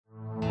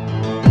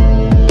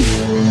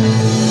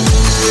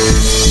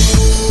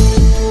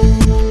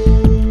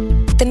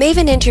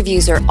Maven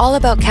interviews are all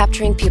about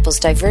capturing people's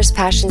diverse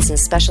passions and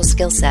special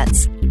skill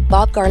sets.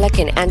 Bob Garlick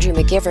and Andrew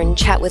McGivern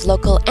chat with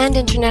local and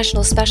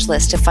international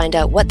specialists to find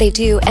out what they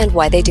do and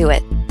why they do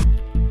it.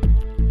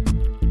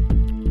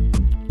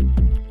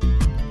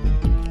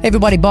 Hey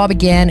everybody, Bob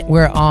again.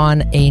 We're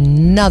on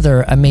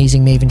another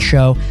amazing Maven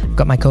show. I've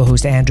got my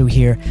co-host Andrew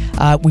here.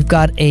 We've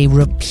got a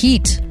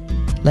repeat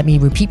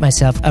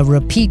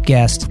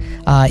guest.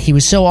 He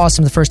was so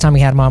awesome the first time we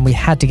had him on, we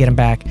had to get him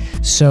back.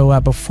 So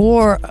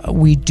before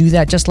we do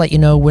that, just to let you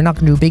know, we're not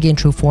going to do a big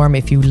intro for him.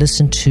 If you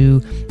listen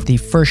to the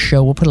first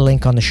show, we'll put a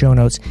link on the show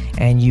notes,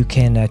 and you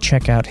can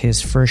check out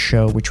his first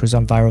show, which was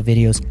on Viral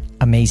Videos.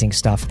 Amazing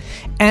stuff.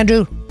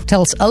 Andrew,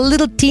 tell us a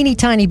little teeny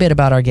tiny bit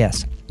about our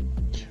guest.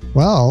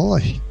 Well,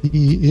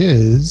 he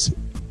is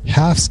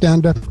half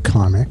stand-up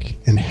comic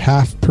and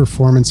half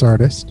performance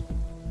artist,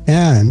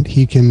 and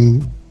he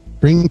can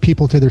bring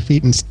people to their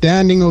feet in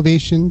standing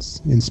ovations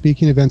in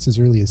speaking events as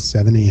early as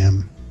 7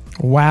 a.m.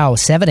 Wow,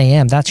 7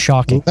 a.m. That's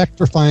shocking.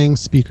 Electrifying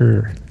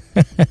speaker.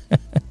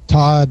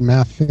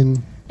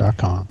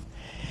 ToddMaffin.com.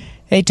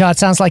 Hey, Todd,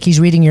 sounds like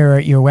he's reading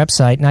your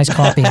website. Nice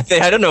copy.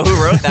 I don't know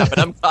who wrote that,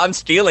 but I'm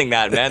stealing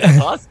that, man.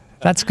 That's awesome.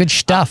 That's good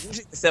stuff.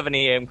 The 7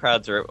 a.m.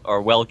 crowds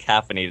are well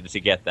caffeinated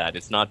to get that.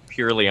 It's not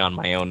purely on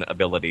my own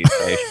abilities.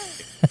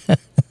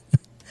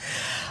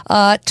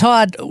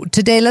 Todd,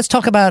 today let's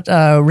talk about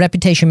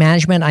reputation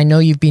management. I know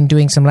you've been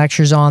doing some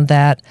lectures on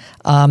that.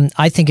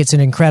 I think it's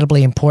an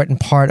incredibly important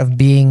part of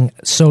being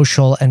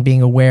social and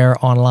being aware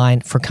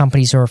online for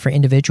companies or for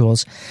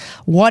individuals.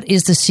 What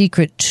is the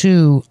secret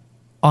to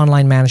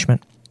online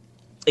management?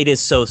 It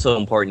is so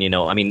important,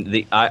 I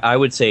mean, I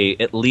would say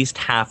at least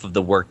half of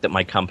the work that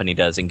my company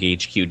does,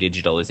 EngageQ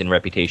Digital, is in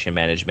reputation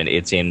management.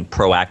 It's in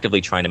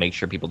proactively trying to make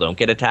sure people don't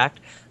get attacked,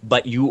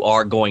 but you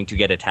are going to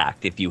get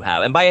attacked if you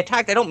have. And by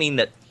attacked, I don't mean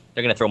that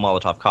they're going to throw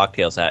Molotov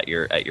cocktails at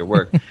your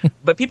work,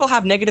 but people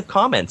have negative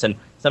comments, and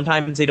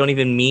sometimes they don't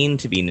even mean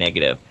to be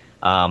negative.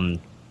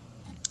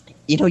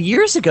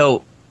 Years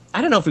ago, I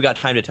don't know if we got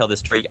time to tell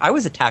this story. I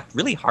was attacked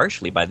really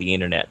harshly by the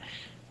internet.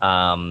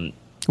 Were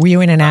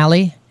you in an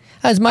alley?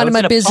 I was minding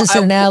my business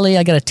in an alley.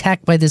 I got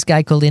attacked by this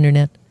guy called the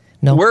internet.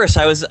 No. Worse,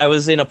 I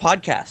was in a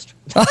podcast.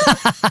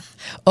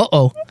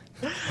 Uh-oh.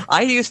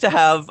 I used to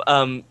have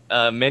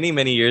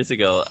many years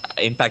ago.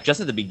 In fact,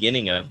 just at the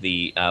beginning of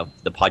the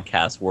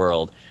podcast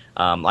world,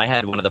 I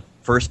had one of the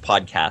first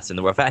podcasts in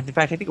the world. In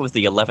fact, I think it was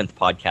the 11th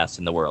podcast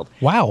in the world.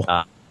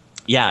 Wow.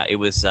 Yeah, it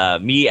was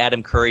me,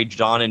 Adam Curry,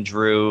 John, and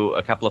Drew,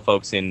 a couple of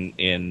folks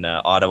in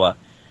Ottawa.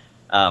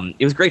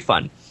 It was great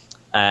fun.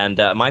 And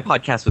my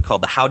podcast was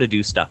called the How to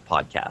Do Stuff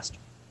podcast.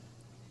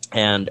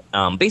 And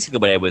basically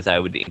what I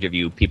would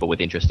interview people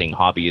with interesting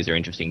hobbies or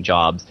interesting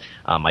jobs.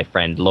 My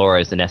friend Laura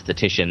is an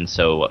esthetician,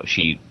 so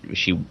she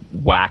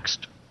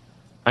waxed,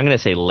 I'm going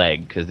to say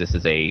leg, because this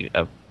is a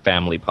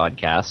family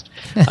podcast.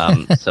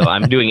 So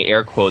I'm doing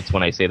air quotes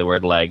when I say the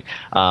word leg.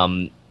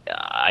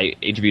 I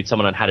interviewed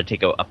someone on how to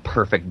take a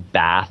perfect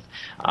bath.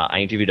 I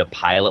interviewed a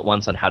pilot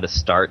once on how to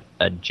start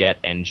a jet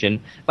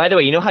engine. By the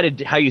way, you know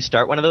how you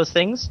start one of those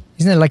things?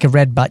 Isn't it like a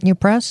red button you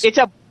press? It's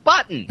a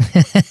button.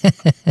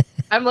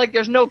 I'm like,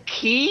 there's no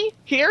key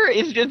here.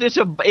 It is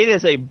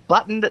a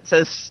button that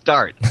says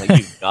start. I'm like,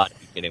 you've got to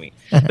be kidding me.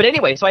 But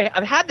anyway, so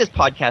I've had this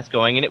podcast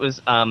going, and it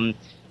was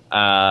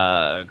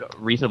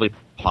reasonably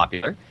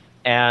popular.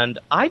 And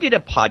I did a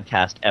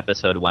podcast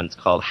episode once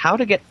called "How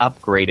to Get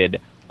Upgraded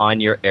on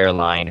Your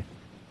Airline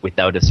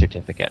Without a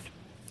Certificate."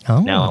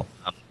 Oh. Now,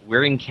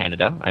 we're in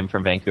Canada. I'm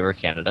from Vancouver,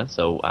 Canada.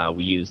 So I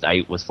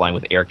was flying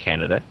with Air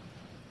Canada,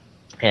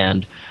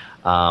 and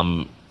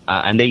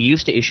they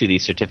used to issue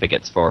these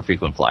certificates for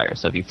frequent flyers.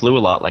 So if you flew a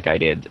lot, like I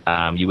did,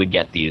 you would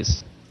get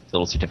these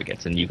little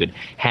certificates, and you could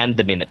hand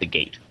them in at the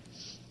gate,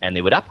 and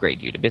they would upgrade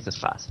you to business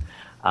class.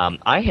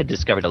 I had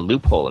discovered a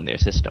loophole in their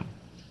system.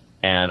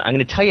 And I'm going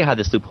to tell you how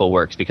this loophole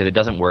works, because it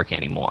doesn't work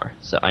anymore.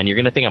 And you're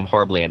going to think I'm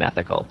horribly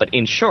unethical. But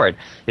in short,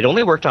 it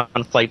only worked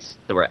on flights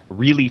that were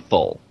really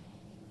full.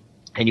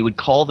 And you would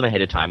call them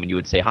ahead of time, and you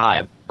would say, "Hi,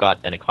 I've got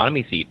an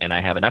economy seat, and I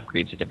have an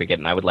upgrade certificate,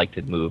 and I would like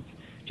to move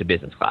to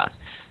business class."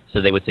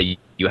 So they would say,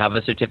 "You have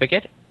a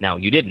certificate?" Now,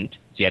 you didn't,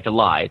 so you had to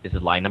lie. This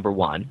is lie number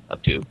 1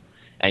 of 2.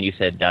 And you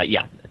said,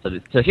 yeah.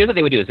 So here's what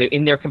they would do. Is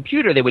in their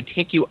computer, they would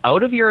take you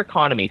out of your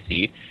economy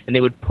seat, and they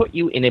would put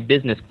you in a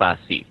business class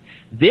seat.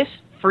 This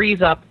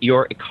frees up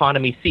your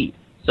economy seat.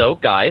 So,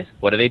 guys,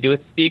 what do they do with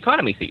the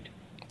economy seat?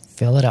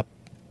 Fill it up.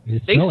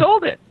 They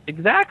sold it.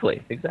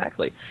 Exactly.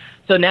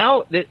 So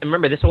now,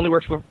 remember, this only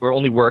worked for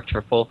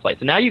full flights.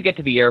 So now you get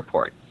to the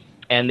airport,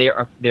 and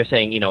they're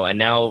saying, and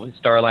now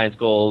Star Alliance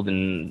Gold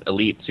and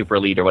Elite, Super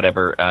Elite, or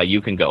whatever, you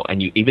can go.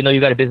 And even though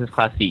you got a business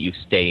class seat, you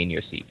stay in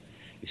your seat.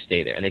 You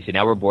stay there. And they say,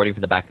 "Now we're boarding for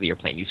the back of the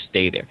airplane." You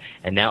stay there.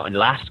 And now,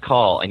 last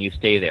call, and you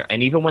stay there.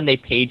 And even when they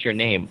page your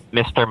name,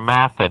 Mr.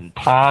 Maffin,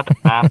 Todd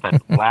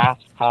Maffin,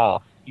 last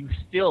call, you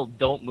still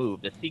don't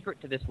move. The secret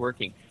to this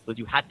working was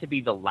you had to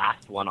be the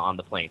last one on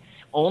the plane.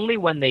 Only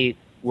when they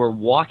were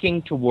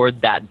walking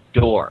toward that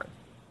door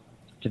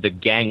to the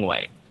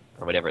gangway,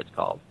 or whatever it's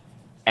called,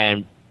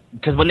 and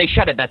because when they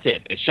shut it, that's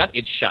it. It's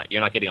shut.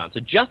 You're not getting on. So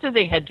just as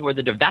they head toward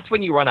the door, that's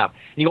when you run up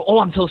and you go, "Oh,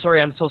 I'm so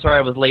sorry.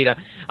 I was late."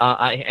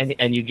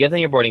 And you give them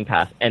your boarding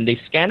pass, and they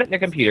scan it in their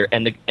computer,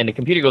 and the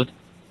computer goes,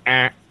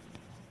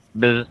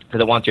 because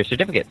it wants your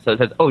certificate. So it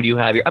says, "Oh, do you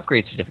have your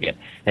upgrade certificate?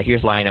 Now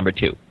here's line number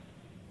 2."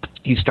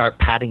 You start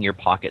patting your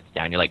pockets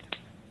down. You're like,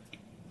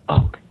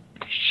 "Oh,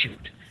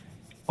 shoot.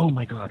 Oh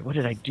my God, what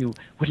did I do?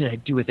 What did I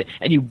do with it?"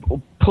 And you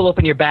pull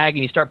open your bag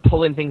and you start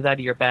pulling things out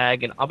of your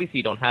bag, and obviously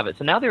you don't have it.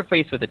 So now they're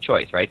faced with a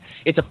choice, right?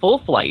 It's a full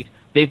flight.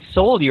 They've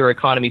sold your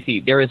economy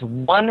seat. There is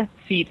one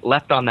seat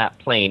left on that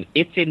plane.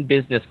 It's in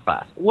business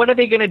class. What are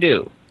they going to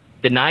do?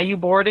 Deny you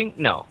boarding?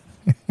 No.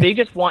 They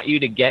just want you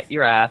to get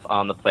your ass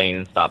on the plane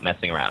and stop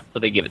messing around. So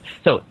they give it.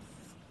 So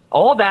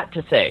all that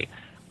to say,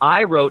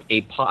 I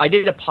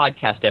did a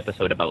podcast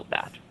episode about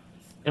that.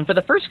 And for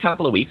the first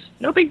couple of weeks,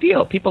 no big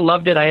deal. People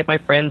loved it. I had my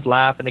friends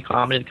laugh, and they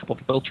commented. A couple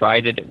people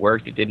tried it. It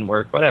worked. It didn't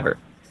work. Whatever.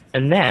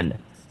 And then,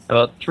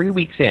 about 3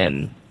 weeks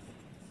in,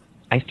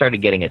 I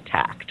started getting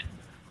attacked.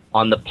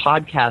 On the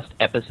podcast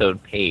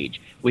episode page,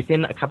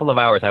 within a couple of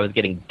hours, I was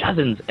getting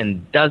dozens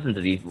and dozens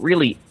of these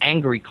really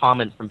angry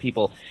comments from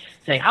people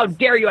saying, "How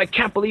dare you? I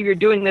can't believe you're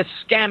doing this,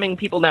 scamming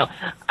people." Now,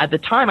 at the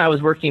time, I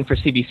was working for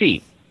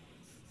CBC.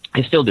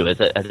 I still do as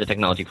a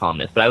technology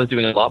columnist, but I was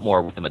doing a lot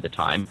more with them at the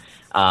time.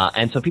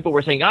 And so people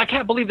were saying, "I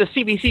can't believe the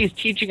CBC is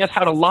teaching us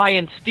how to lie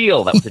and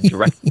steal." That was a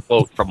direct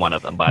quote from one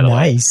of them, by the way.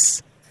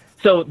 Nice.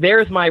 So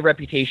there's my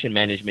reputation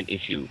management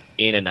issue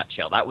in a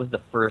nutshell. That was the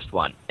first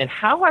one. And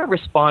how I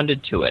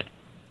responded to it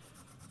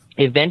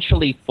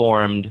eventually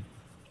formed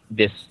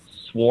this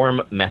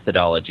swarm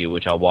methodology,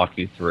 which I'll walk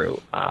you through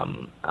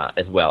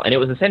as well. And it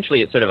was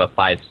essentially sort of a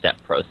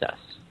 5-step process.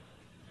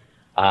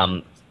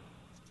 I'm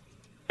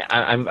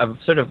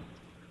sort of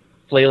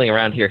flailing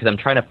around here because I'm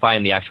trying to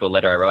find the actual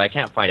letter I wrote. I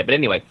can't find it. But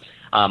anyway,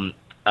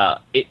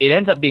 it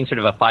ends up being sort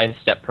of a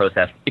 5-step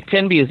process. It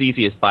can be as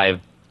easy as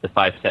five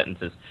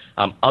sentences.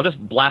 I'll just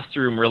blast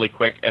through them really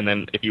quick, and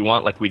then if you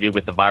want, like we did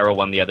with the viral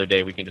one the other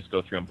day, we can just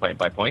go through them point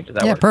by point. Does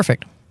that work? Yeah,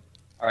 perfect.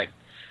 All right.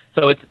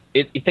 So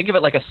you think of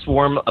it like a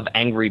swarm of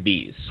angry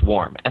bees.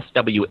 Swarm,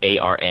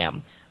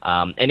 SWARM.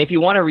 And if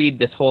you want to read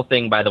this whole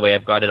thing, by the way,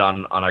 I've got it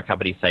on our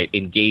company site,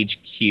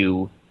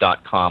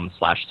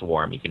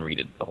 engageq.com/swarm. You can read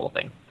it, the whole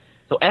thing.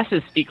 So S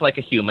is speak like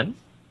a human.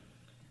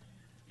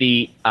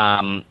 The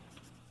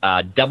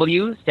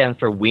W stands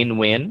for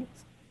win-win.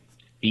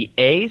 The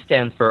A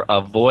stands for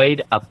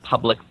avoid a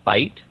public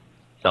fight,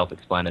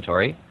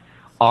 self-explanatory.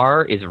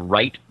 R is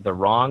right the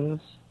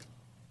wrongs.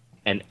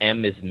 And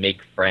M is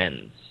make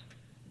friends.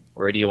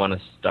 Where do you want to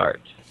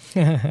start?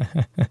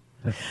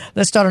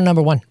 Let's start on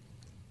number 1.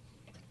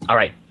 All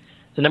right.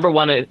 So number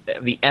 1,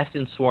 the S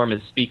in swarm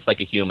is speak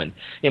like a human.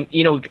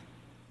 You know,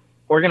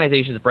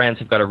 organizations, brands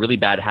have got a really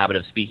bad habit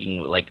of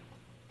speaking like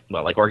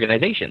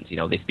organizations. You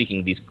know, they speak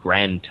in these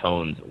grand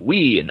tones,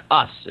 we and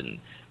us, and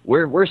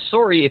we're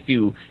sorry if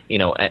you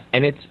know,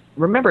 and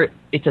remember,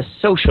 it's a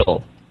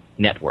social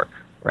network,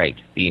 right?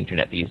 The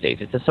internet these days,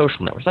 it's a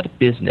social network. It's not a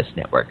business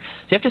network. So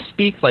you have to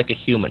speak like a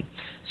human.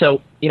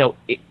 So, you know,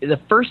 the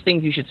first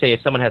things you should say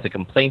if someone has a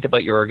complaint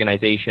about your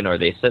organization or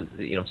they said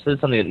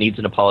something that needs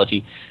an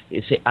apology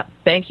is say,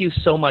 "Thank you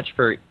so much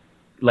for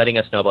letting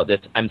us know about this.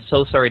 I'm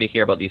so sorry to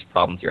hear about these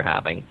problems you're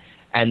having."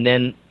 And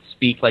then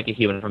speak like a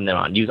human from then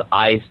on. Use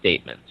I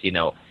statements. You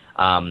know,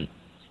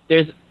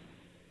 there's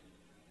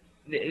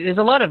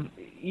a lot of,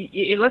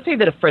 let's say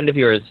that a friend of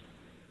yours,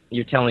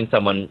 you're telling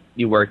someone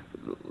you work,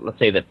 let's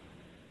say that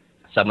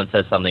someone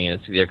says something and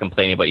they're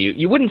complaining about you.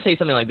 You wouldn't say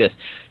something like this: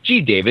 "Gee,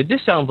 David,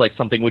 this sounds like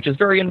something which is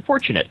very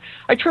unfortunate.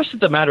 I trust that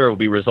the matter will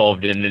be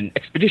resolved in an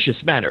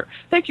expeditious manner.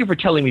 Thank you for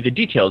telling me the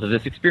details of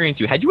this experience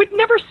you had." You would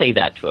never say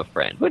that to a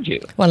friend, would you?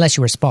 Well, unless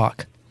you were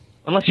Spock.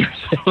 Unless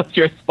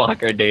you're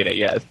Spock or Data,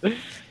 yes.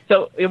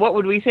 So what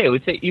would we say?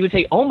 You would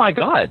say, "Oh my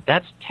God,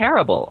 that's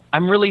terrible.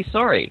 I'm really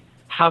sorry.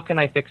 How can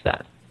I fix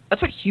that?"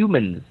 That's what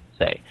humans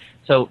say.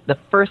 So the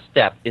first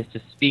step is to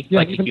speak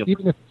like a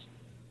human.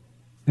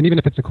 Even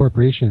if it's a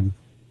corporation,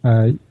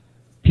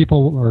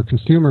 people or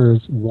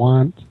consumers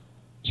want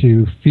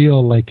to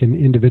feel like an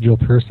individual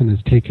person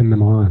has taken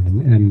them on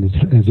and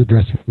is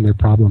addressing their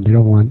problem. They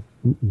don't want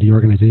the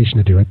organization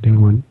to do it. They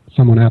want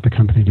someone at the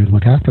company to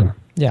look after them.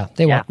 Yeah,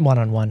 they want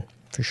one-on-one.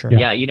 For sure.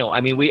 Yeah, you know, I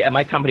mean, we at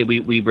my company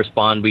we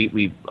respond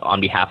we on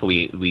behalf of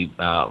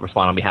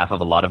respond on behalf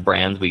of a lot of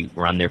brands. We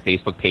run their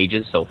Facebook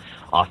pages, so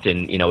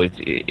often, you know,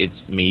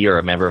 it's me or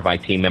a member of my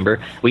team member.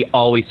 We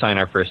always sign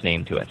our first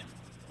name to it,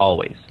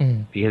 always,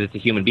 because it's a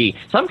human being.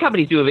 Some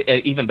companies do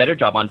an even better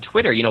job on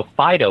Twitter. You know,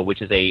 Fido,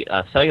 which is a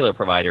cellular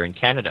provider in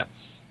Canada.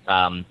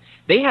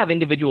 They have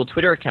individual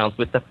Twitter accounts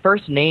with the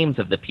first names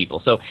of the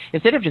people. So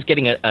instead of just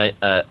getting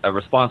a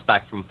response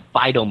back from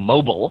Fido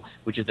Mobile,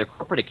 which is their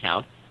corporate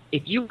account,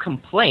 if you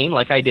complain,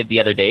 like I did the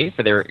other day,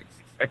 for their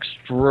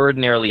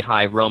extraordinarily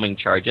high roaming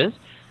charges,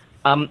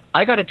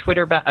 I got a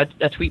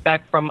tweet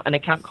back from an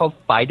account called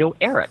Fido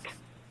Eric,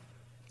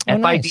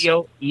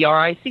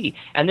 FIDO-ERIC,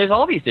 and there's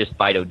all these. There's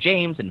Fido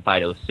James and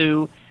Fido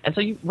Sue, and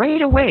so you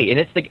right away,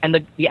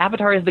 and the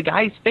avatar is the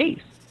guy's face,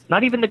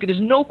 Not even there's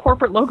no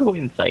corporate logo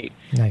in sight.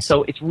 Nice.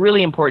 So it's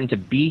really important to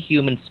be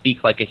human,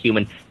 speak like a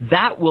human.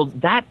 That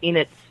in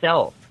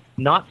itself,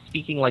 not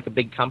speaking like a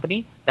big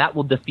company, that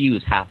will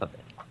diffuse half of it.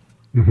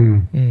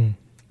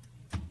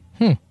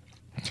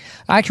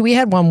 Actually, we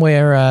had one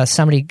where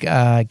somebody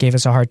gave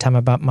us a hard time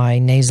about my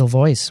nasal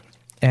voice,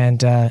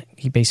 and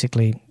he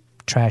basically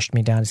trashed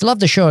me down. He said, "Love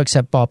the show,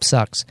 except Bob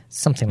sucks."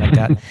 Something like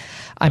that.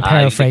 I'm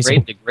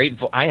paraphrasing.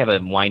 I have a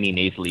whiny,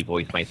 nasally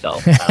voice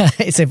myself.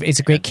 It's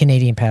a great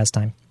Canadian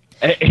pastime.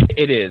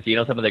 It is.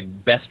 Some of the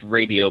best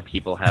radio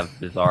people have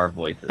bizarre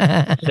voices.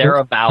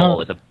 Sarah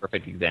Vowell is a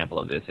perfect example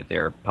of this if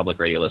they're public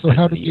radio listeners.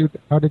 So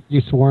how did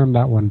you swarm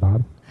that one,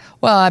 Bob?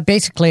 Well,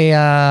 basically,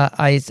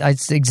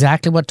 it's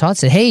exactly what Todd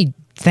said. Hey,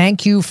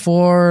 thank you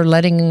for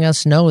letting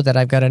us know that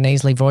I've got a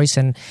nasally voice,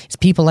 and it's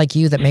people like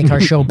you that make our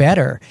show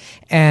better.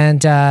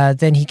 And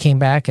then he came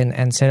back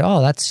and said,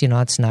 "Oh, that's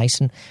nice."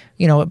 And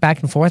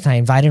back and forth. I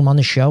invited him on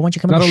the show. Why don't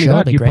you come on the show?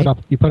 That'd be great.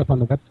 You put up on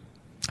the website.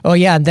 Oh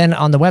yeah, and then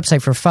on the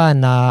website for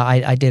fun,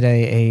 I did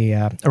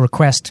a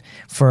request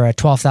for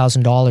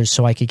 $12,000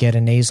 so I could get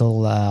a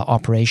nasal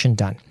operation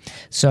done.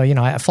 So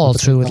I followed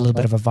through with a little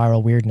bit of a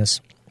viral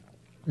weirdness.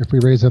 If we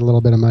raise it a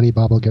little bit of money,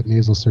 Bob will get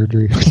nasal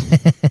surgery.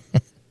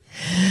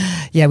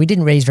 Yeah, we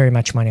didn't raise very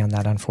much money on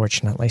that,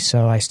 unfortunately.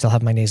 So I still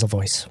have my nasal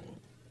voice.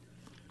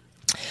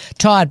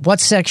 Todd,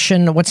 what's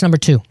number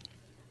 2?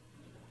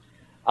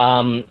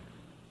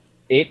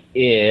 It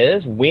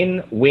is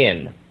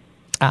win-win.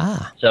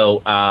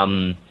 So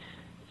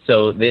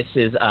this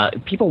is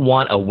people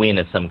want a win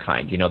of some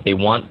kind. They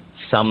want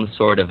some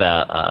sort of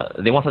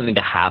they want something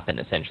to happen.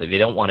 Essentially, they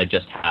don't want to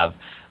just have.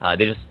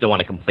 They just don't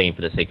want to complain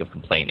for the sake of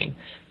complaining.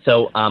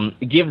 So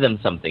give them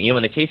something.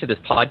 In the case of this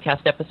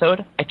podcast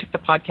episode, I took the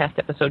podcast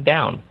episode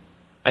down.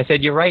 I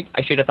said, "You're right.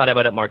 I should have thought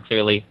about it more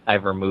clearly.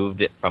 I've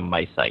removed it from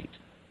my site."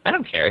 I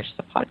don't care. It's just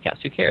a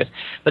podcast. Who cares?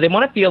 But they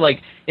want to feel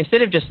like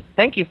instead of just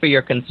 "Thank you for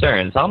your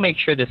concerns," I'll make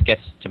sure this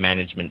gets to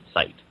management's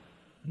site.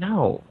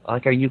 No,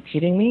 are you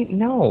kidding me?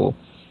 No,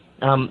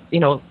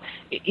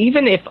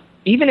 even if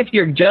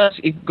you're just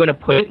going to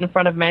put it in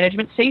front of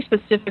management, say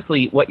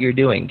specifically what you're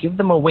doing. Give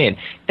them a win.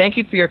 Thank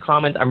you for your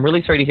comments. I'm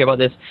really sorry to hear about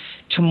this.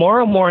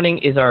 Tomorrow morning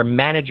is our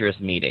managers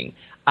meeting.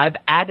 I've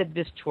added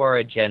this to our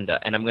agenda,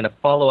 and I'm going to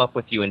follow up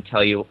with you and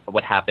tell you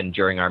what happened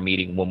during our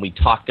meeting when we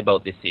talked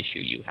about this issue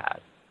you had.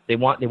 They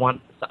want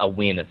a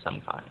win of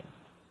some kind.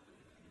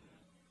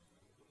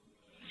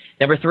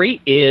 Number 3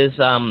 is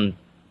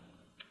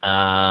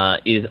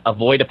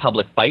avoid a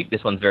public fight.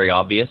 This one's very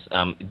obvious.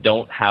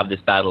 Don't have this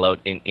battle out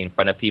in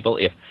front of people.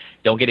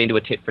 Don't get into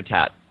a tit for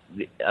tat.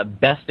 The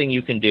best thing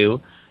you can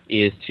do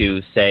is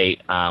to say,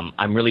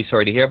 "I'm really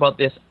sorry to hear about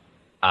this.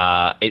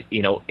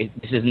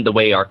 This isn't the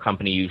way our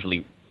company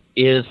usually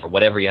is," or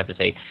whatever you have to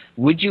say.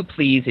 Would you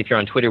please, if you're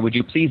on Twitter, would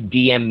you please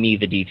DM me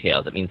the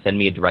details? That means send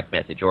me a direct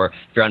message. Or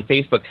if you're on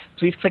Facebook,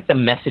 please click the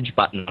message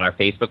button on our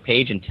Facebook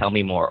page and tell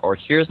me more. Or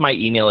here's my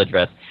email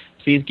address.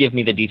 Please give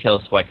me the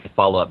details so I can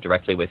follow up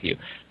directly with you.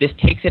 This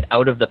takes it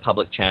out of the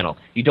public channel.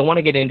 You don't want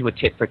to get into a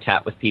tit for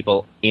tat with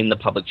people in the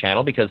public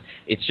channel because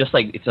it's just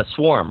like it's a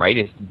swarm,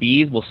 right?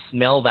 Bees will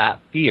smell that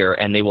fear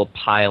and they will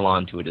pile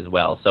onto it as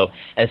well. So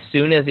as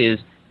soon as is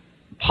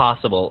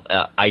possible,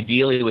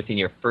 ideally within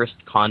your first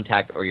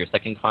contact or your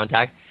second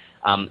contact,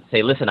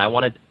 say, "Listen,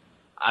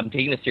 I'm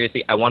taking this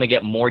seriously. I want to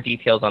get more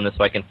details on this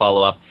so I can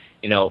follow up.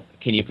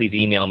 Can you please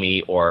email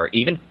me or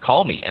even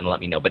call me and let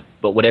me know?" But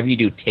whatever you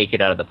do, take it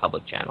out of the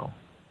public channel.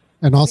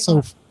 And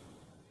also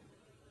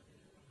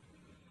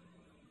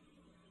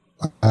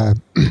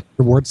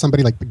reward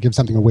somebody, like give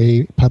something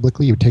away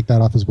publicly. You take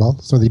that off as well,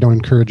 so they don't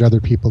encourage other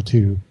people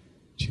to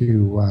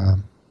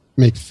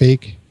make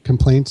fake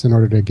complaints in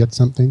order to get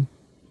something.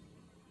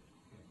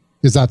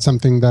 Is that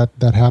something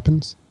that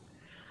happens?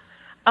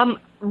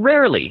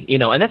 Rarely,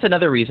 and that's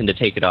another reason to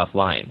take it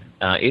offline.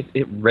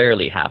 It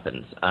rarely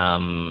happens.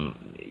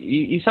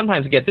 You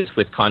sometimes get this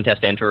with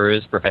contest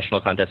enterers,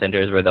 professional contest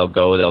enterers, where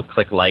they'll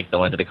click like,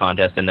 they'll enter the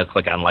contest, and they'll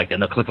click unlike, and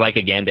they'll click like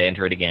again to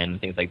enter it again, and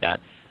things like that.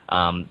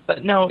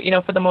 But no,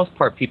 for the most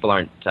part, people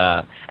aren't,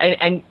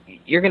 and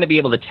you're going to be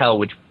able to tell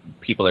which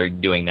people are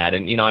doing that.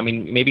 And,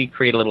 maybe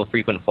create a little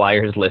frequent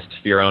flyers list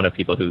of your own of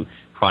people who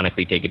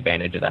chronically take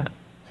advantage of that.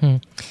 A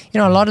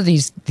lot of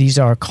these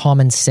are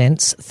common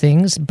sense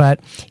things, but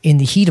in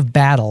the heat of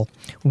battle,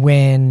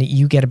 when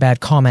you get a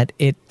bad comment,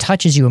 it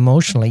touches you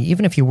emotionally.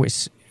 Even if you're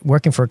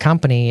working for a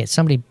company,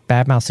 somebody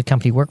badmouths the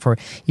company you work for,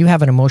 you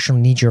have an emotional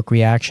knee-jerk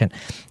reaction.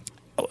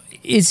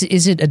 Is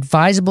it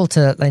advisable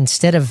to,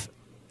 instead of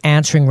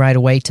answering right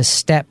away, to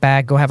step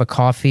back, go have a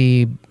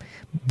coffee,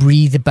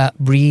 breathe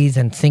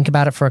and think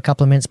about it for a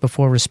couple of minutes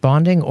before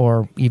responding,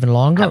 or even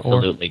longer?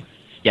 Absolutely.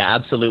 Yeah,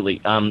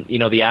 absolutely.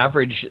 The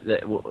average,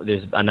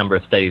 there's a number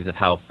of studies of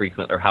how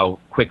frequent or how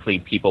quickly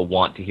people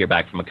want to hear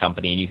back from a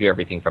company, and you hear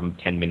everything from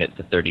 10 minutes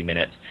to 30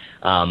 minutes.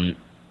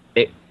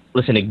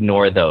 listen,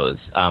 ignore those.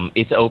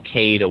 It's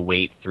okay to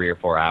wait 3 or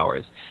 4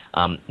 hours.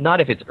 Not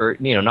if it's,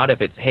 not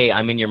if it's, hey,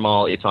 I'm in your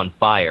mall, it's on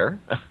fire.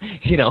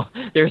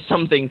 There's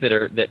some things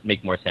that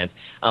make more sense.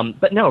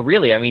 But no,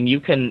 really, I mean, you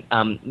can,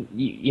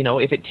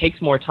 if it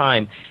takes more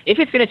time, if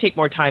it's going to take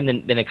more time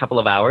than a couple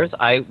of hours,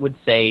 I would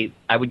say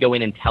I would go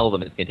in and tell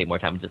them it's going to take more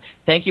time. Just,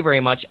 thank you very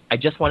much. I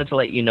just wanted to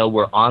let you know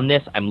we're on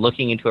this. I'm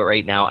looking into it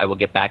right now. I will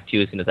get back to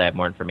you as soon as I have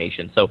more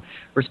information. So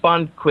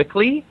respond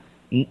quickly.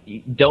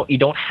 You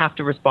don't have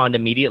to respond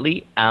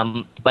immediately,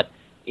 but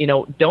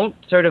don't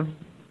sort of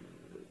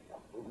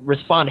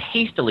respond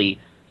hastily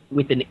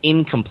with an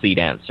incomplete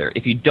answer.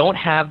 If you don't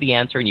have the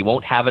answer and you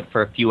won't have it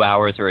for a few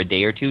hours or a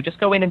day or two, just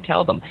go in and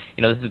tell them,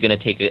 this is going to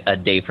take a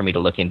day for me to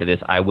look into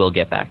this. I will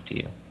get back to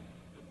you.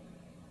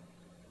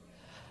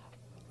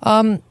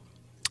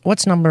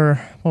 What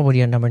would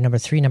you number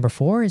 3, number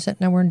 4? Is that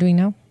now we're doing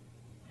now?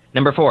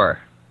 Number 4.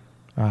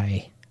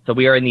 Aye. So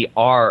we are in the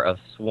R of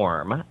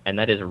swarm, and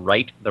that is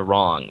right the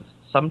wrongs.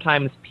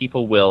 Sometimes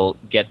people will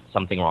get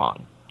something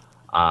wrong.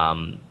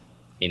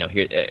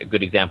 Here a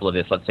good example of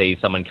this. Let's say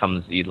someone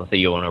comes. Let's say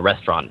you own a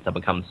restaurant.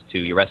 Someone comes to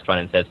your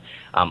restaurant and says,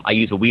 "I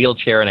use a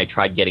wheelchair, and I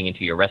tried getting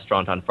into your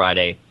restaurant on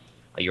Friday.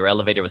 Your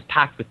elevator was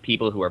packed with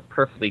people who are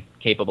perfectly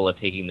capable of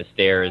taking the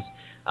stairs.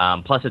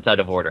 Plus, it's out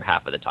of order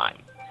half of the time."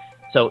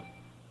 So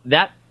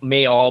that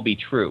may all be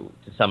true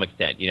to some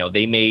extent.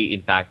 They may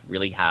in fact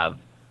really have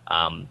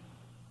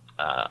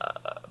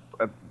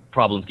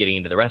problems getting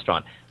into the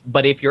restaurant.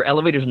 But if your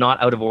elevator's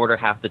not out of order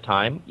half the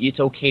time,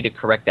 it's okay to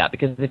correct that,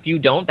 because if you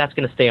don't, that's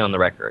going to stay on the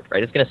record,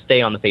 right? It's going to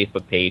stay on the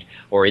Facebook page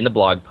or in the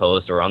blog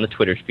post or on the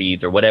Twitter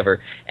feeds or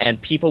whatever, and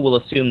people will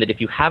assume that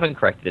if you haven't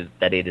corrected it,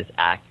 that it is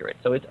accurate.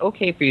 So it's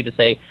okay for you to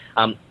say,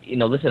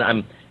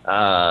 listen,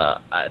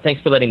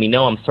 thanks for letting me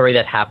know. I'm sorry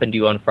that happened to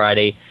you on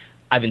Friday.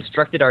 I've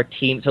instructed our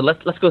team. So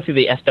let's go through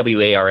the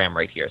SWARM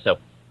right here. So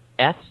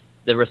S,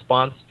 the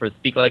response for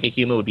Speak Like a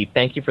Human would be,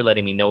 thank you for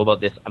letting me know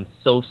about this. I'm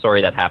so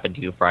sorry that happened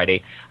to you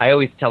Friday. I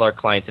always tell our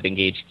clients at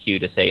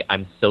EngageQ to say,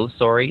 I'm so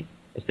sorry,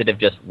 instead of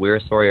just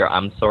we're sorry or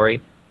I'm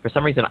sorry. For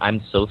some reason,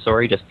 I'm so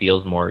sorry just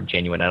feels more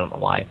genuine. I don't know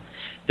why.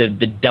 The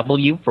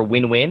W for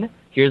win-win,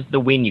 here's the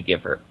win you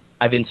give her.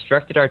 I've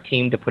instructed our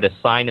team to put a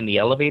sign in the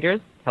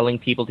elevators telling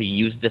people to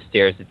use the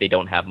stairs if they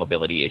don't have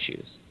mobility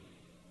issues.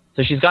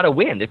 So she's got a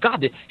win.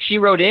 God, she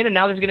wrote in, and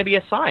now there's going to be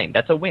a sign.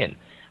 That's a win.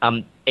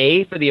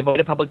 A, for the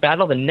avoided public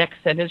battle, the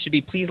next sentence should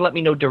be, please let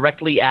me know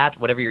directly at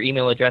whatever your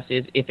email address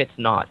is if it's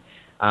not.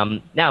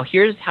 Now,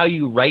 here's how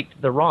you right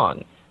the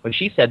wrong. When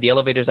she said the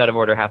elevator's out of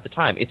order half the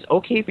time, it's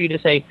okay for you to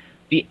say,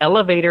 the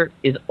elevator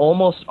is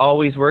almost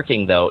always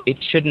working, though.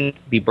 It shouldn't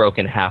be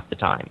broken half the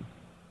time.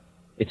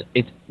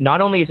 It's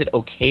not only is it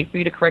okay for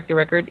you to correct the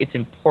record, it's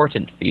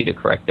important for you to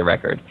correct the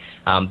record,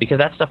 because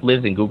that stuff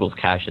lives in Google's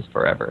caches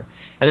forever.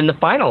 And then the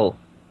final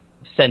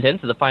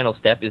sentence, the final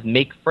step, is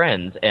make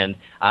friends. And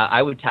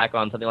I would tack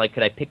on something like,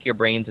 could I pick your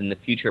brains in the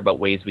future about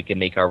ways we can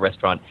make our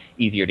restaurant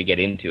easier to get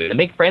into? And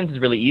make friends is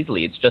really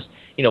easily. It's just,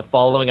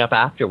 following up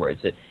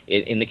afterwards.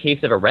 In the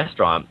case of a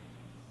restaurant,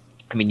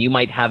 I mean, you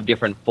might have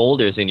different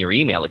folders in your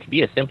email. It could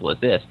be as simple as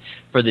this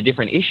for the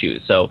different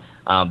issues. So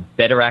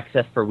better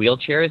access for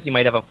wheelchairs, you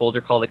might have a folder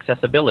called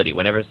accessibility.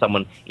 Whenever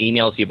someone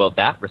emails you about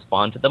that,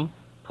 respond to them,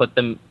 put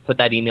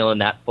that email in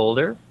that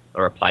folder,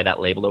 or apply that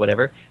label or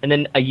whatever, and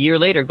then a year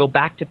later go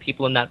back to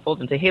people in that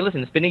folder and say, hey,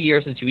 listen, it's been a year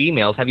since you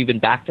emailed. Have you been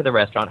back to the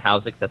restaurant?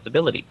 How's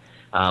accessibility?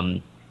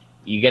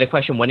 You get a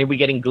question, when are we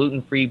getting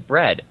gluten-free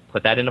bread?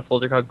 Put that in a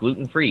folder called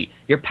gluten-free.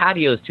 Your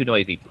patio is too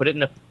noisy. Put it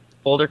in a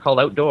folder called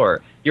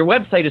outdoor. Your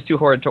website is too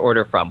hard to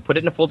order from. Put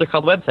it in a folder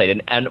called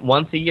website. And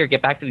once a year,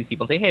 get back to these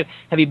people and say, hey,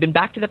 have you been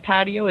back to the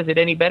patio? Is it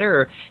any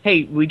better? Or,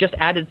 hey, we just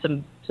added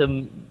some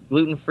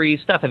gluten-free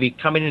stuff. Have you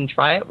come in and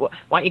try it? Why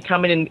don't you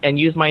come in and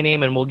use my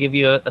name and we'll give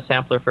you a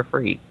sampler for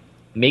free.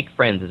 Make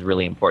friends is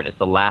really important. It's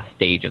the last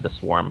stage of the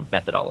swarm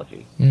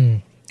methodology.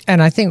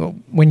 And I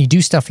think when you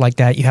do stuff like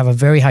that, you have a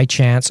very high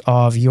chance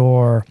of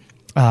your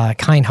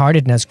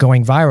kind-heartedness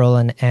going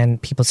viral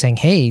and people saying,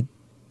 hey,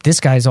 this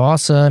guy's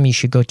awesome, you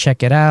should go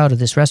check it out, or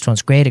this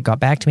restaurant's great, it got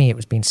back to me, it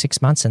was been 6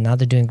 months and now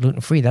they're doing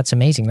gluten-free, that's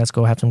amazing, let's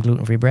go have some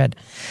gluten-free bread.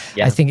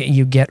 Yeah. I think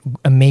you get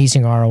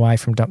amazing ROI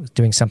from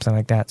doing something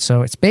like that.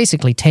 So it's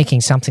basically taking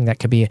something that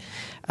could be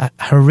a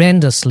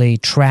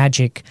horrendously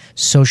tragic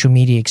social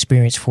media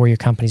experience for your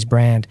company's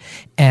brand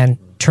and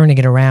turning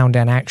it around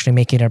and actually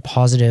making it a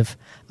positive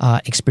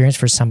experience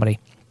for somebody.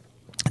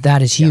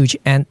 That is huge.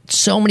 Yeah. And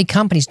so many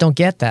companies don't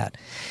get that.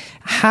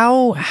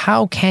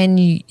 How can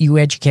you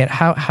educate,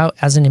 how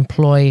as an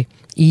employee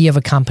of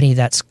a company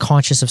that's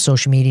conscious of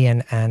social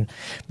media and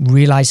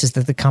realizes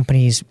that the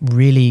company is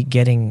really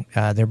getting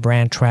their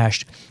brand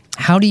trashed,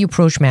 how do you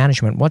approach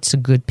management? What's a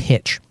good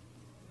pitch?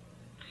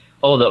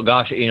 Oh,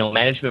 gosh,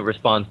 management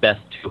responds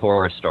best to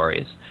horror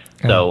stories.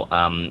 So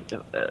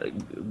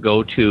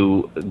go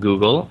to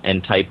Google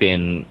and type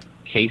in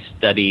case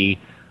study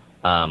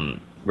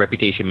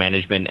reputation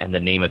management and the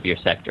name of your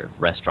sector,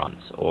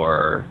 restaurants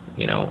or,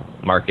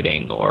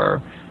 marketing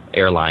or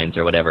airlines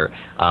or whatever.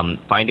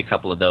 Find a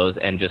couple of those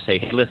and just say,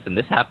 hey, listen,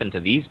 this happened to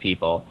these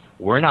people.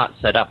 we're not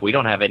set up. We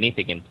don't have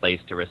anything in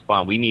place to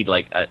respond. We need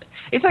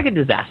it's like a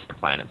disaster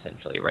plan,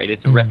 essentially, right?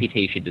 It's a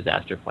reputation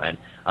disaster plan.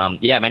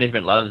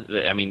 Management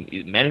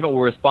management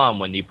will respond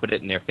when you put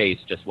it in their face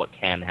just what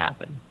can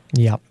happen.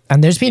 Yeah,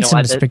 and there's been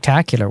some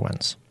spectacular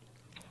ones.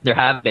 There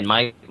have been.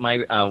 My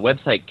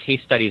website,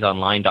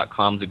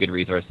 casestudiesonline.com, is a good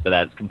resource for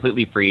that. It's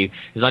completely free.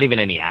 There's not even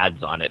any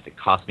ads on it. It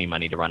costs me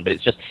money to run. But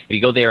it's just, if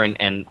you go there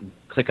and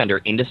click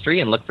under industry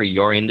and look for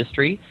your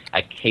industry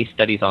at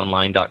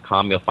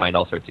casestudiesonline.com, you'll find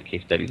all sorts of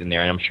case studies in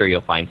there. And I'm sure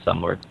you'll find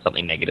some where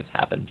something negative's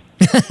happened.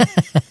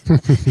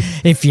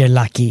 If you're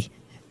lucky.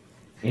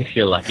 If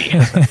you're lucky.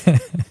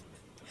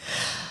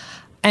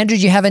 Andrew,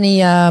 do you have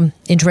any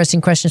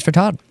interesting questions for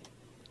Todd?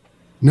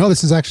 No,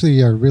 this is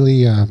actually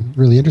really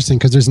interesting,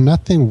 because there's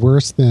nothing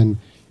worse than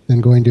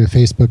going to a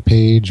Facebook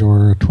page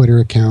or a Twitter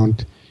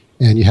account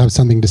and you have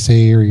something to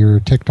say, or you're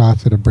ticked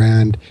off at a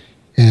brand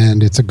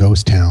and it's a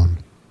ghost town.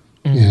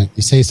 And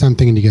you say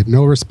something and you get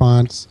no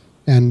response.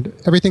 And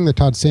everything that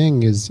Todd's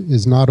saying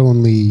is not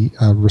only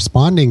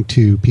responding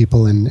to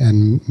people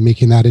and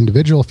making that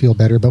individual feel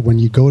better, but when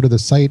you go to the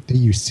site, that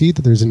you see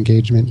that there's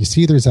engagement, you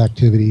see there's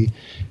activity.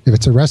 If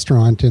it's a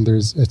restaurant and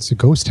it's a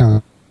ghost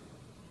town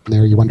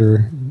there, you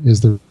wonder,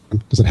 does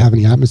it have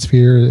any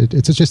atmosphere?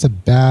 It's just a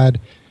bad,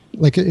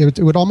 it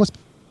would almost be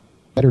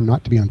better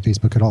not to be on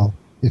Facebook at all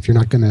if you're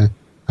not going to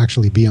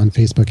actually be on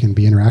Facebook and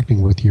be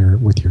interacting with your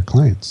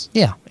clients.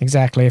 Yeah,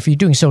 exactly. If you're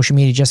doing social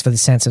media just for the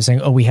sense of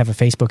saying, oh, we have a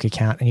Facebook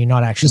account, and you're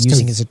not actually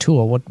using it as a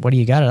tool, what do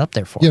you got it up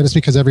there for? Yeah, just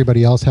because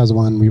everybody else has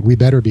one, we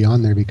better be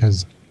on there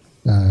because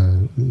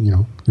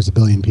there's a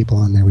billion people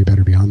on there. We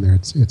better be on there.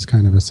 It's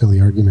kind of a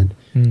silly argument,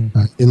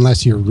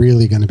 unless you're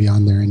really going to be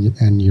on there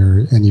and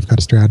you've got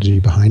a strategy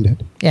behind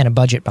it. Yeah, and a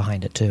budget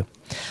behind it too.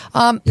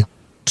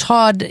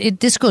 Todd,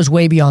 this goes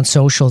way beyond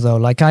social, though.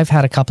 Like, I've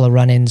had a couple of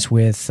run-ins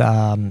with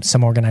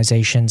some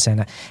organizations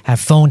and have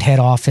phoned head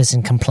office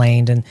and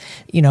complained, and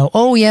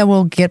oh yeah,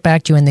 we'll get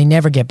back to you, and they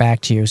never get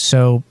back to you.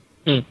 So,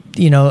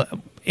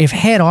 if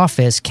head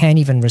office can't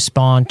even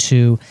respond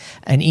to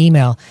an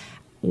email,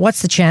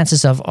 what's the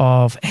chances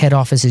of head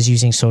offices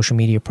using social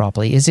media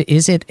properly? Is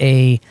it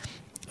a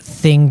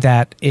thing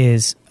that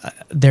is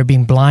they're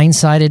being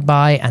blindsided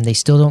by and they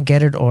still don't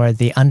get it, or are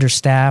they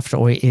understaffed,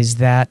 or is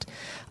that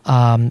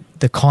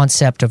the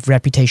concept of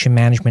reputation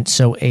management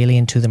so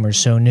alien to them or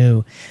so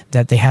new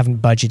that they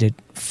haven't budgeted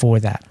for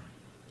that?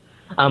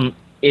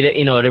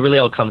 It really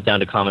all comes down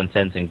to common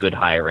sense and good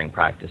hiring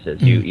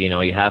practices.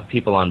 You have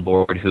people on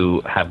board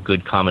who have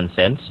good common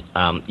sense.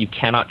 You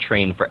cannot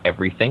train for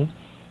everything.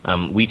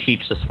 We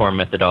teach the SFORM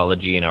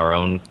methodology in our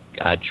own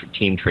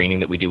team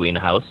training that we do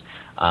in-house.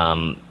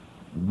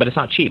 But it's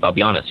not cheap, I'll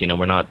be honest. We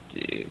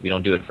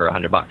don't do it for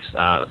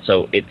 $100.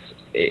 So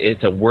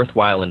it's a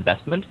worthwhile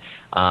investment.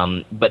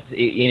 But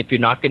if you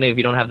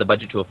don't have the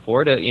budget to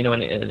afford an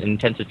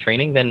intensive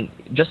training, then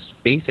just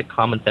basic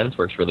common sense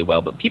works really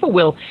well. But people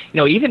will,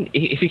 even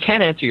if you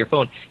can't answer your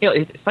phone,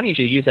 it's funny you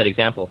should use that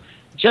example.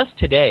 Just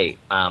today,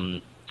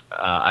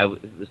 I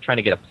was trying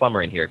to get a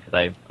plumber in here because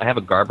I have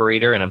a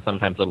garburator and I'm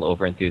sometimes a little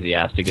over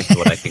enthusiastic as to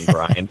what I can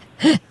grind.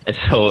 And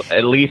so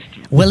at least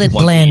will it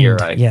once blend? a year,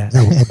 Yeah,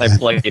 I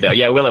plug it out.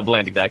 Yeah, will it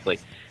blend? Exactly.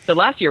 So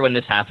last year when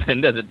this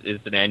happened, as it is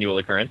an annual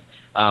occurrence,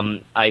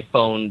 I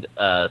phoned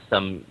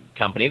some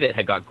company that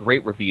had got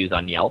great reviews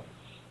on Yelp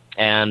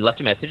and left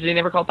a message. They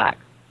never called back.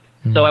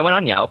 So I went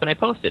on Yelp and I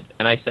posted,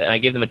 and I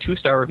gave them a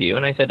 2-star review,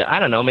 and I said, I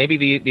don't know,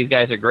 maybe these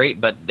guys are great,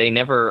 but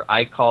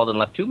I called and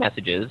left 2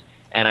 messages,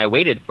 and I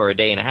waited for a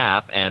day and a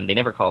half, and they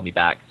never called me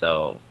back,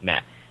 so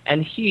meh.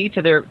 And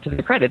to their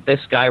credit,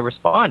 this guy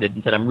responded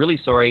and said, I'm really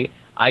sorry,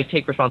 I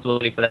take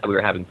responsibility for that, we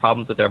were having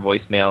problems with our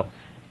voicemail.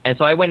 And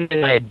so I went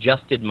and I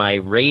adjusted my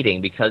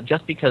rating because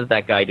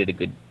that guy did a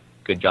good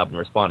job in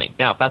responding.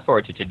 Now, fast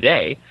forward to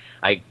today,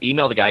 I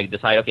emailed the guy to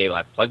decide, okay, well,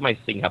 I plugged my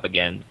thing up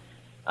again.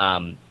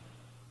 I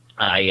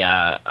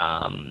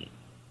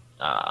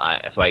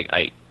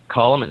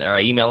call him or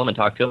I email him and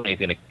talk to him, and he's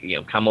going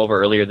to come over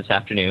earlier this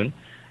afternoon,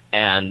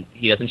 and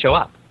he doesn't show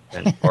up.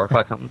 And 4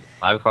 o'clock comes,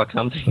 5 o'clock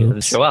comes, he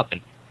doesn't show up.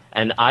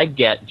 And I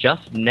get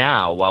just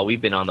now, while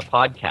we've been on the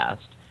podcast,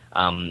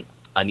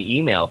 an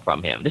email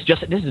from him. This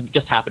has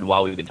just happened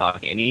while we've been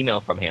talking. An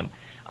email from him.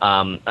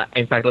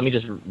 In fact, let me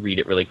just read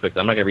it really quickly.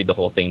 I'm not going to read the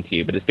whole thing to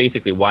you, but it's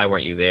basically, why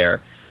weren't you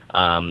there?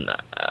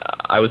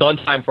 I was on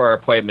time for our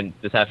appointment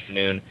this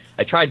afternoon.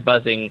 I tried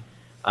buzzing.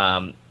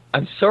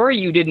 I'm sorry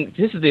you didn't.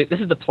 This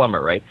is the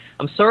plumber, right?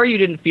 I'm sorry you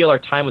didn't feel our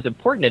time was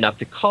important enough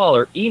to call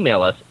or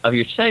email us of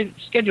your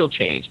schedule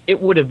change.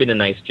 It would have been a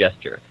nice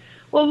gesture.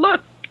 Well,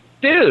 look,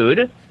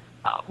 dude,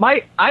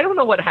 I don't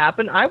know what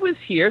happened. I was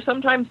here.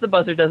 Sometimes the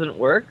buzzer doesn't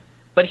work,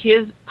 but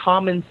his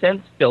common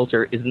sense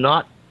filter is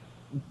not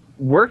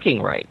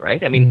working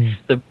right? I mean,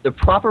 the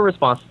proper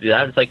response to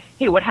that is like,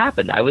 hey, what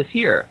happened? I was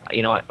here.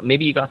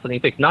 Maybe you got something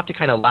fixed. Not to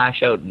kind of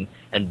lash out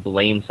and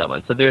blame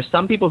someone. So there's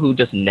some people who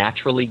just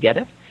naturally get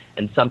it,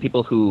 and some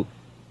people who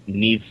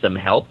need some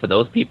help. For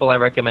those people, I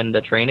recommend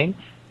the training.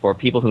 For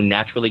people who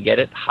naturally get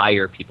it,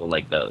 hire people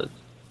like those.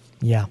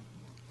 Yeah.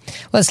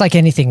 Well, it's like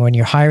anything. When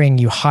you're hiring,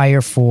 you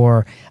hire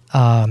for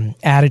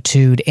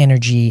attitude,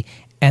 energy,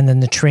 and then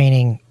the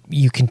training,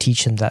 you can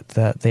teach them that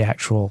the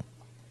actual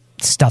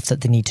stuff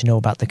that they need to know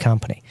about the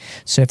company.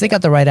 So if they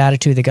got the right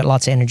attitude, they got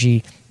lots of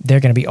energy, they're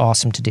going to be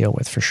awesome to deal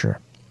with for sure.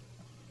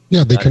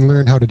 Yeah, they can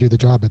learn how to do the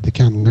job, but they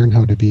can't learn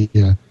how to be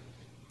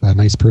a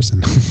nice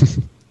person.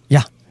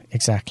 Yeah,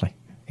 exactly.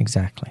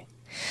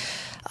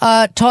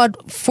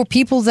 Todd, for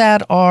people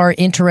that are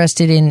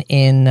interested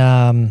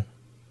in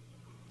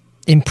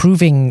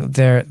improving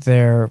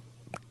their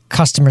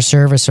customer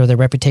service or their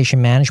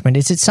reputation management,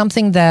 is it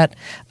something that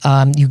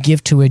you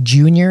give to a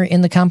junior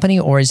in the company,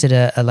 or is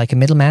it like a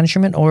middle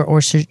management, or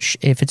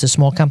if it's a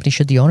small company,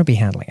 should the owner be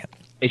handling it?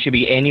 It should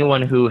be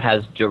anyone who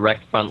has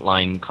direct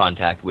frontline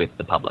contact with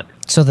the public.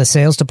 So the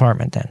sales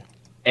department then?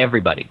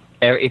 Everybody.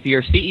 If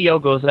your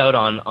CEO goes out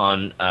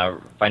on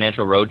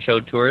financial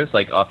roadshow tours,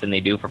 like often they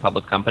do for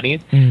public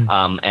companies,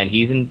 and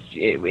he's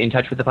in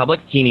touch with the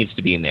public, he needs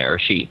to be in there, or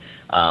she.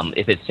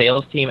 If it's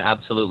sales team,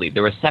 absolutely.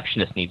 The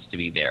receptionist needs to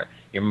be there.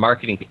 Your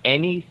marketing,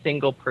 any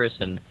single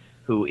person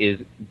who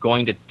is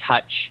going to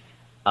touch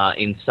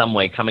in some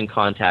way, come in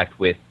contact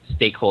with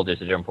stakeholders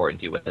that are important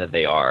to you, whether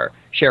they are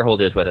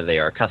shareholders, whether they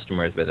are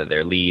customers, whether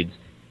they're leads,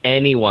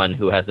 anyone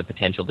who has the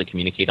potential to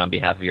communicate on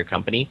behalf of your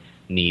company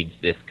needs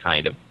this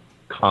kind of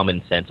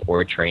common sense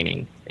or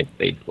training if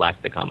they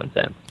lack the common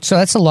sense. So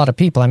that's a lot of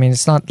people. I mean,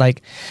 it's not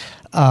like,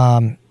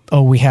 I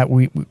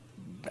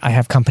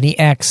have company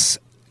X,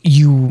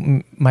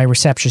 my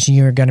receptionist,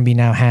 you're going to be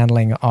now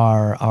handling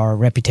our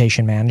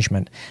reputation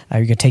management. You're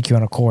going to take you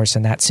on a course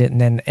and that's it.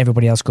 And then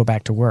everybody else go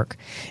back to work.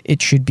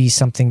 It should be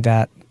something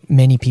that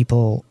many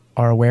people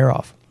are aware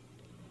of.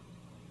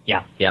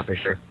 Yeah, for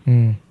sure.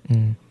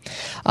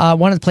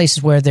 One of the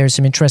places where there's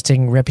some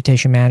interesting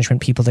reputation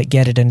management people that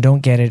get it and don't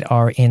get it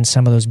are in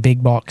some of those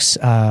big box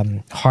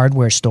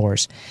hardware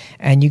stores.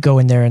 And you go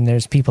in there and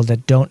there's people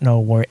that don't know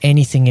where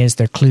anything is.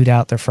 They're clued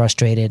out, they're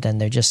frustrated, and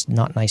they're just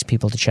not nice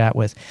people to chat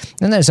with.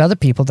 Then there's other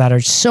people that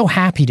are so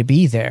happy to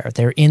be there.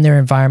 They're in their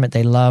environment.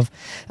 They love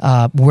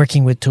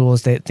working with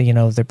tools. They're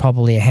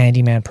probably a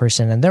handyman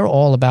person, and they're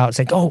all about, it's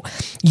like, oh,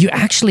 you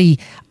actually...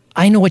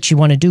 I know what you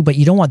want to do, but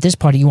you don't want this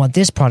product, you want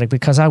this product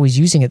because I was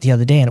using it the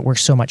other day and it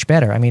works so much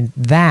better. I mean,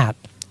 that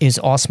is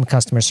awesome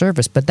customer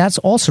service, but that's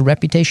also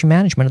reputation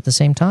management at the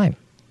same time.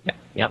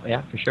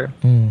 Yeah, for sure.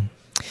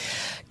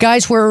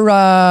 Guys, we're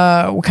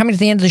coming to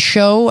the end of the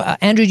show.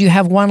 Andrew, do you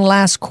have one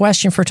last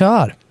question for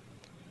Todd?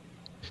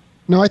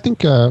 No, I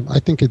think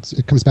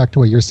it comes back to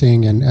what you're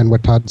saying and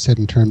what Todd said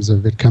in terms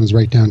of it comes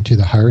right down to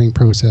the hiring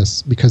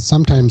process, because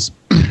sometimes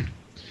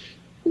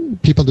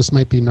people just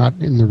might be not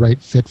in the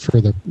right fit for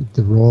the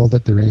role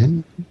that they're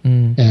in.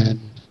 And,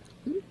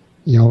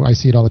 I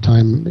see it all the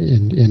time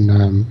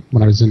in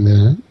when I was in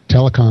the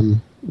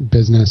telecom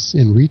business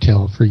in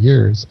retail for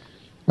years.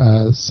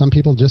 Some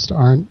people just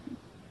aren't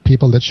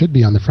people that should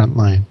be on the front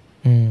line.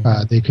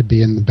 They could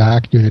be in the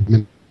back doing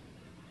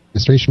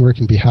administration work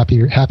and be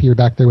happier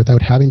back there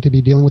without having to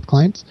be dealing with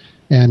clients.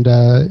 And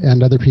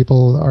other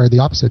people are the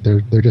opposite.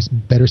 They're just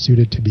better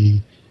suited to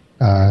be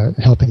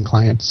helping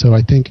clients. So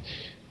I think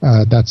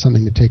that's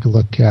something to take a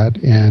look at,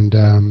 and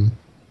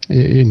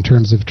in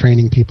terms of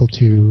training people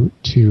to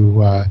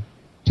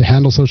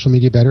handle social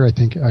media better, I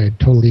think I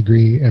totally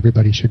agree.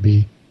 Everybody should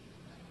be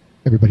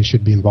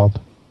involved.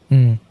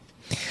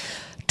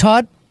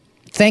 Todd,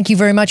 thank you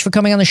very much for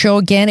coming on the show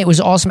again. It was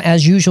awesome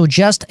as usual.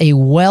 Just a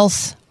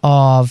wealth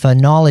of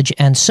knowledge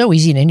and so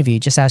easy to interview.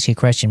 Just ask you a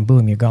question,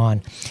 boom, you're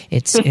gone.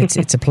 It's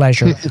a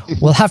pleasure.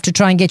 We'll have to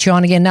try and get you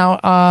on again now.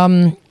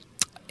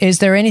 Is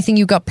there anything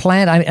you got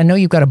planned? I know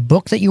you've got a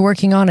book that you're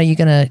working on. Are you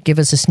going to give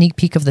us a sneak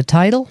peek of the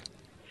title?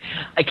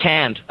 I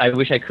can't. I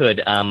wish I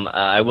could.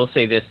 I will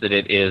say this, that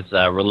it is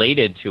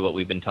related to what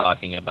we've been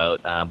talking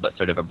about, but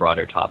sort of a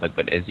broader topic.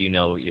 But as you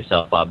know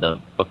yourself, Bob, the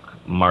book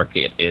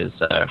market is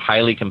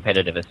highly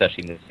competitive,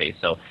 especially in this space.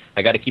 So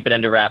I got to keep it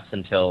under wraps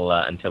until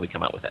we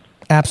come out with it.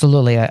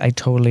 Absolutely. I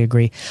totally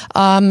agree.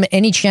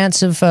 Any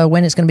chance of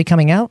when it's going to be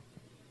coming out?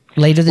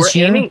 Later this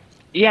year?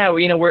 Yeah,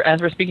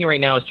 we're speaking right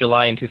now, it's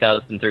July in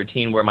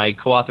 2013, where my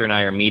co-author and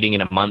I are meeting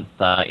in a month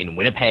in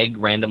Winnipeg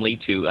randomly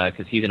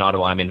because he's in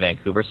Ottawa, I'm in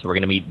Vancouver, so we're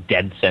going to meet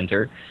dead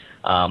center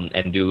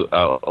and do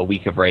a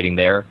week of writing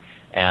there.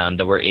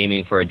 And we're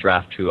aiming for a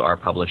draft to our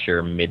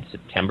publisher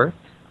mid-September.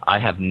 I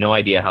have no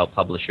idea how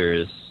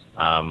publishers,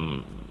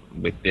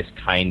 with this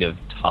kind of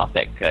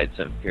topic, it's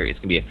going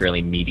to be a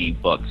fairly meaty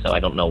book, so I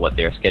don't know what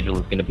their schedule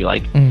is going to be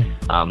like.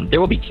 There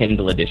will be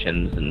Kindle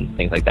editions and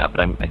things like that, but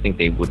I think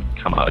they would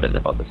come out at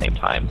about the same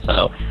time.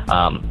 So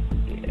I'm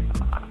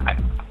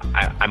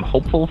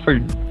hopeful for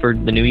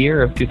the new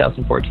year of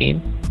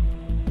 2014.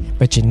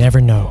 But you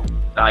never know.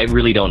 I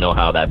really don't know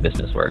how that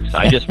business works.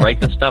 I just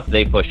write the stuff,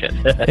 they push it.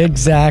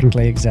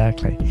 Exactly.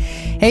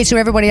 Hey, so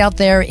everybody out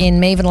there in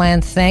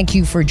Mavenland, thank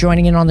you for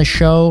joining in on the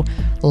show.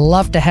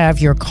 Love to have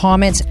your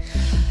comments.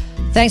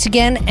 Thanks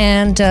again,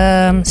 and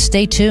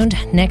stay tuned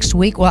next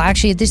week. Well,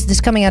 actually, this is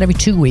coming out every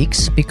 2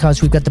 weeks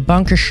because we've got the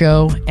Bunker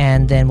Show,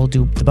 and then we'll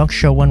do the Bunker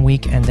Show 1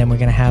 week, and then we're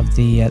going to have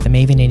the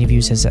Maven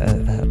interviews as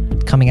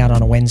coming out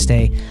on a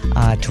Wednesday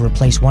to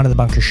replace one of the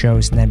Bunker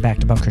shows, and then back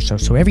to Bunker Show.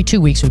 So every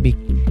 2 weeks we'll be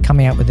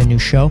coming out with a new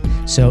show.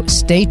 So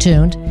stay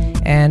tuned,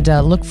 and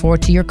look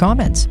forward to your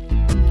comments.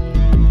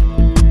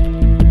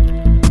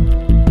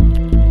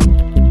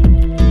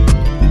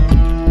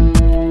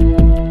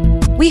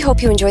 We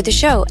hope you enjoyed the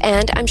show,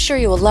 and I'm sure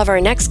you will love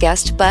our next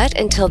guest. But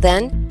until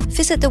then,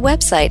 visit the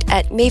website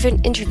at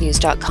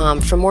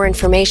maveninterviews.com for more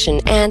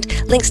information and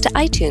links to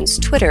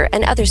iTunes, Twitter,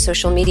 and other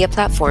social media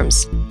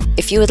platforms.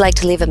 If you would like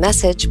to leave a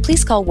message,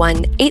 please call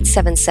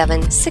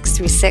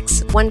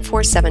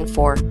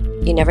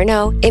 1-877-636-1474. You never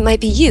know, it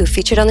might be you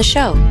featured on the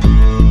show.